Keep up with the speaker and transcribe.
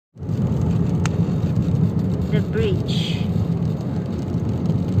bridge.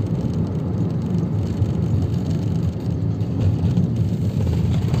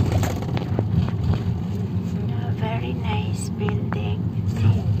 Very nice building.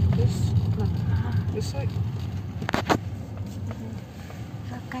 See? This side.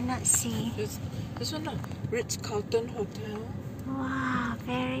 I cannot see. This one, Ritz-Carlton Hotel. Wow,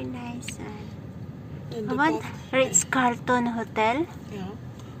 very nice. And the What? Ritz-Carlton Hotel? Yeah.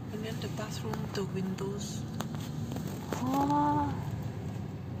 And then the bathroom, the windows. Oh.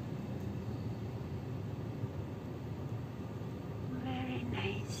 Very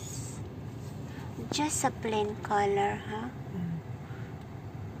nice. Just a plain color, huh?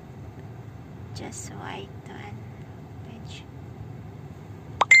 Just white one.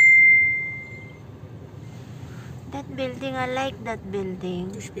 That building, I like that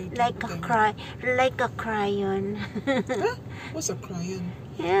building. Which building? Like a crayon. Huh? What's a crayon?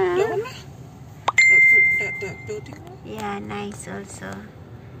 Yeah. That one? That building? Yeah, nice also.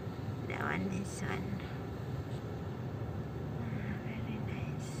 That one, this one. Very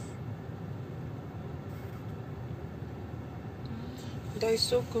nice.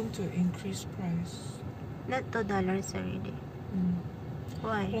 Daiso going to increase price. Not $2 already.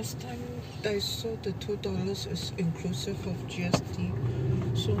 Why? Last time Daiso, the $2 is inclusive of GST.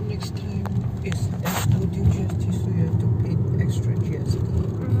 So next time it's excluding GST, so you have to pay extra GST.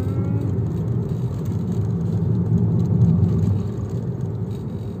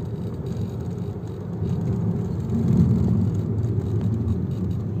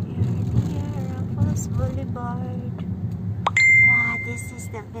 Boulevard. Wow, this is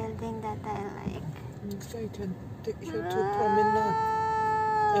the building that I like. Next time you can take you to Promenade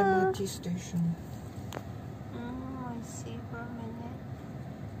MRT station. I see.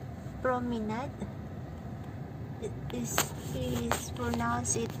 Promenade. It is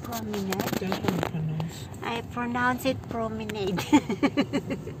pronounce it promenade. That's how you pronounce. I pronounce it promenade.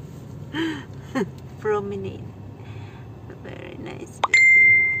 Promenade. Very nice building.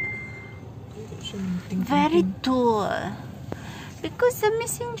 Very tall. Because the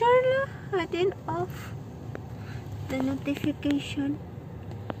messenger I didn't off the notification.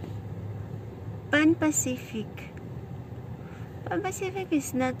 Pan Pacific. Pan Pacific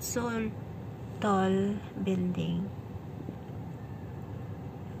is not so tall building.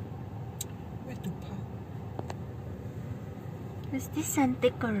 Where to park? Is this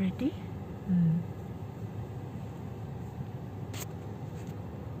Suntec already?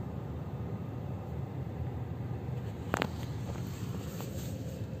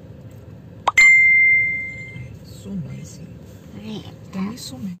 So noisy. There is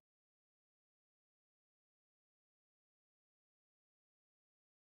so many.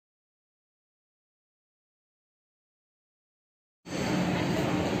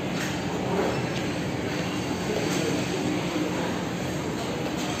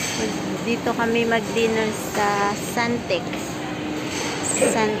 Dito kami mag-dinner sa Suntec,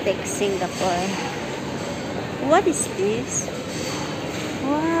 Singapore. What is this?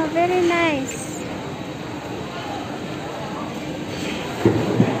 Wow, very nice.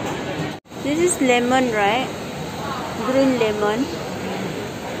 This is lemon, right? Green lemon.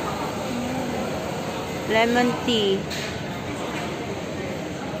 Lemon tea.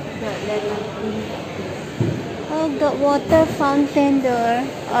 Got lemon tea. Oh, got water fountain there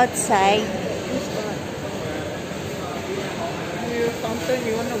outside. Your fountain,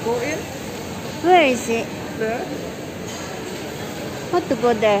 you want to go in? Where is it? There? How to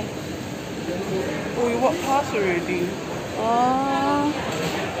go there? Oh, you walk past already. Oh,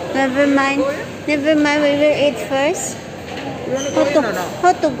 never mind. Never mind. We will eat first. You want to go in or not?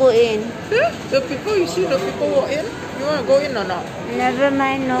 How to go in? Yeah, the people, you see the people walk in? You want to go in or not? Never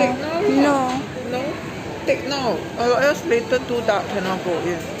mind. No. Take now, No. No? Take now. Or else later too dark cannot go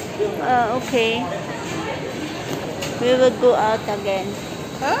in. Okay. We will go out again.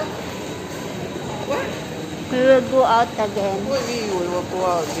 Huh? What? We will go out again. What do you mean we will go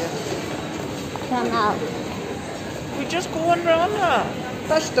out again? Come out. We just go one round lah.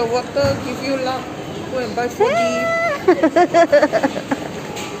 Touch the water, give you luck. Go and buy 4D.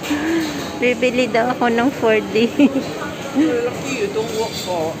 Bibili daw ako ng 4D. You're lucky you don't work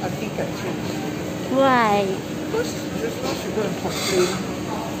for Auntie Catherine. Why? Because just now she go and complain.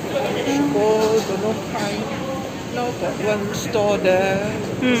 She go, don't know find. Now got one store there,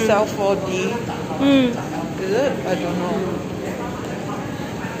 sell 4D. Is it? I don't know.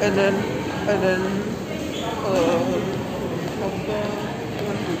 And then, Papa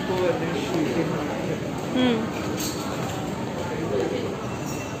want to go and then she didn't.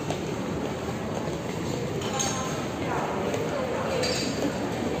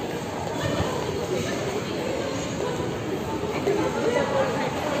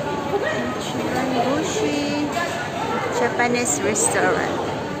 Bushi Japanese restaurant.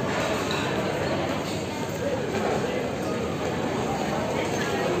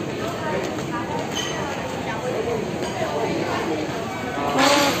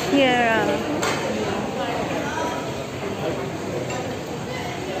 Oh, here.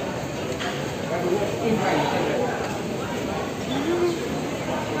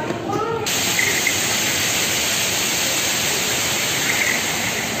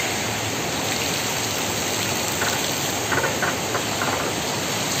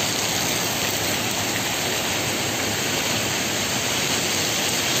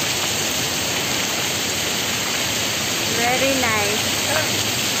 Very nice.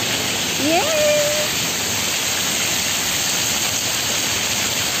 Yay!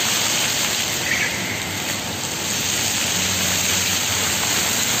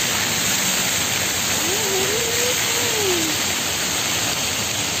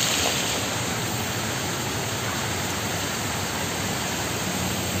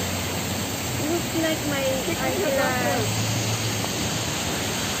 Looks like my eyeglass.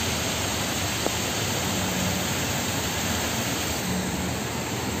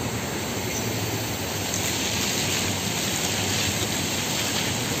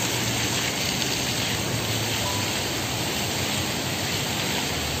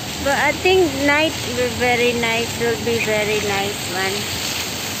 But I think night will be very nice. Will be very nice one.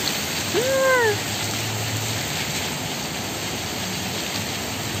 Ah.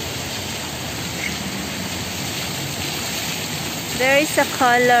 There is a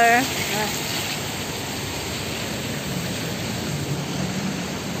color.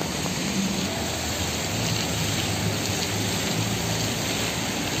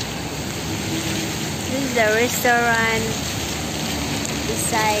 This is the restaurant.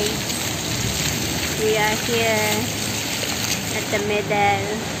 Beside, we are here at the middle.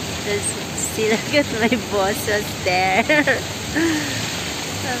 Still look at my boss was there.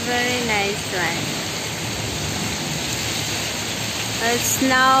 A very nice one. It's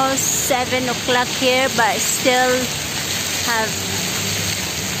now 7 o'clock here, but still have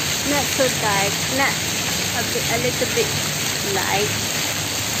not so dark, not a little bit light.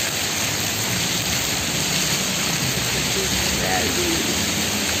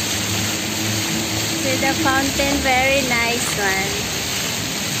 See the fountain, very nice one.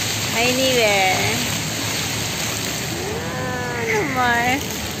 Anywhere. No more.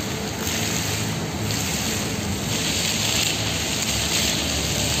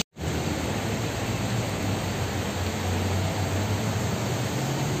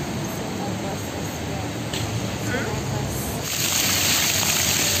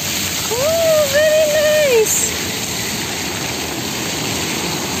 Oh, very nice.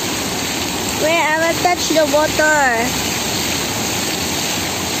 Wait, I will touch the water.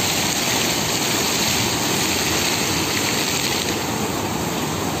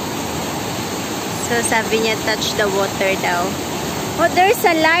 So sabi niya touch the water daw. Oh, there's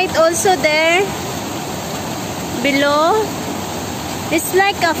a light also there. Below. It's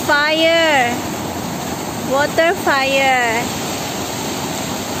like a fire. Water fire.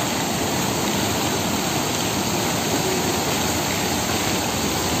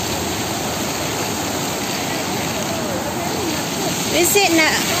 Is it na?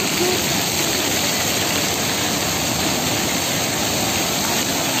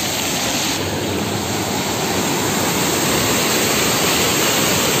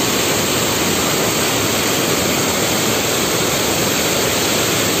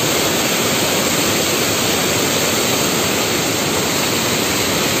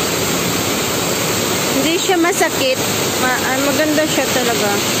 Hindi siya masakit. Maganda siya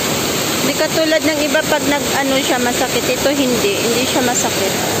talaga. Hindi katulad ng iba pag nag-ano siya masakit. Ito hindi. Hindi siya masakit.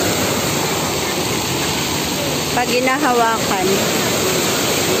 Pag ginahawakan.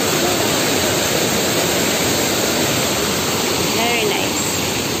 Very nice.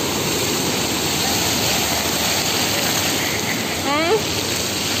 Huh?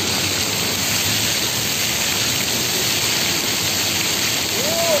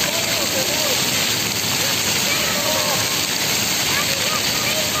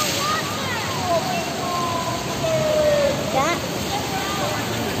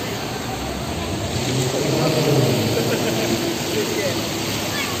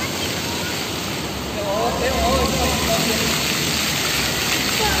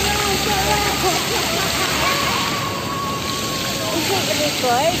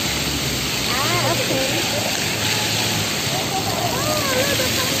 Record? Ah, okay.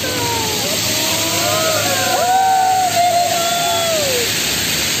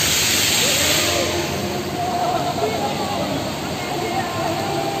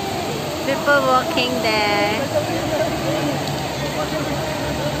 people walking there.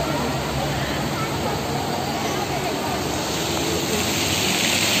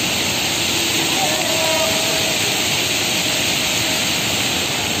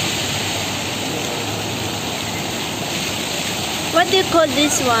 What do you call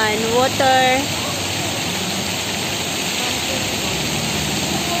this one? Water?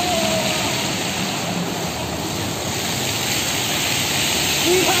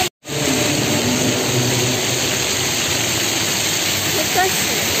 Because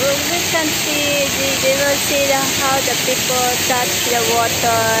we can see, they will see how the people touch the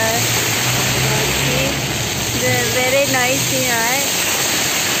water. See? They're very noisy, right?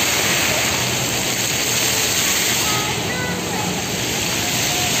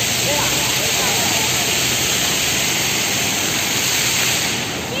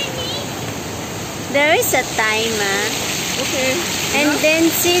 There is a timer. Okay. And then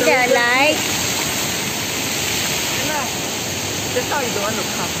see the light. That's how you don't want to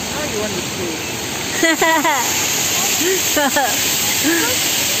come. Now you want to stay.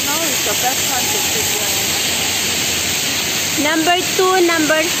 Now is the best time to sit there. Number 2,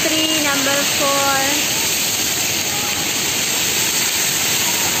 number 3, number 4.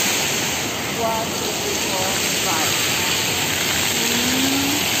 1, 2, 3, 4, 5.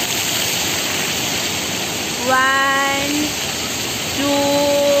 1, 2,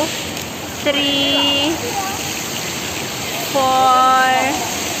 3, 4.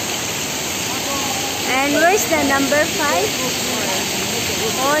 And where's the number 5?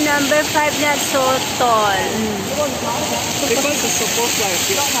 Oh, number 5 not so tall. Because it's supposed like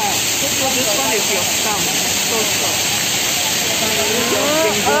your heart. So this one is your thumb. So short.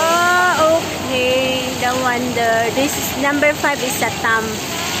 Oh, okay. No wonder. This is number 5 is a thumb.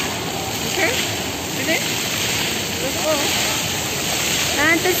 Okay? Finish? Let's go.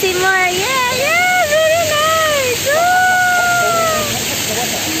 I want to see more. Yeah, very nice. Oh.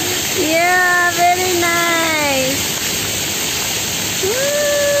 Yeah, very nice.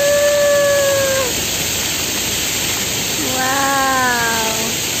 Wow.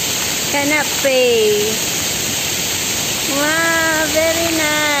 Canopy. Wow, very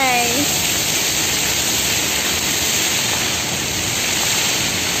nice.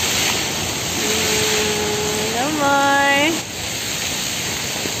 No more.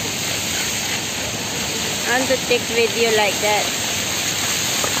 I want to take video like that.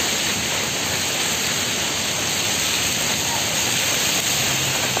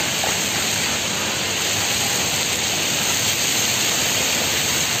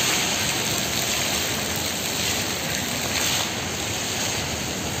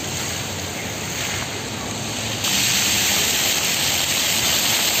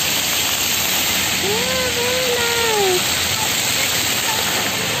 Yeah, very nice.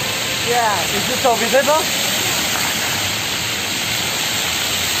 Yeah, is this all visible?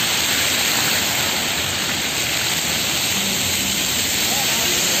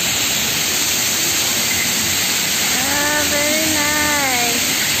 Ah, very nice.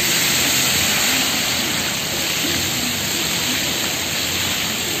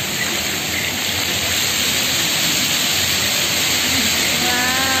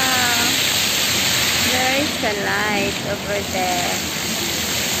 Wow. There is a light over there.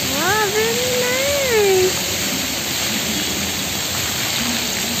 Wow, very nice.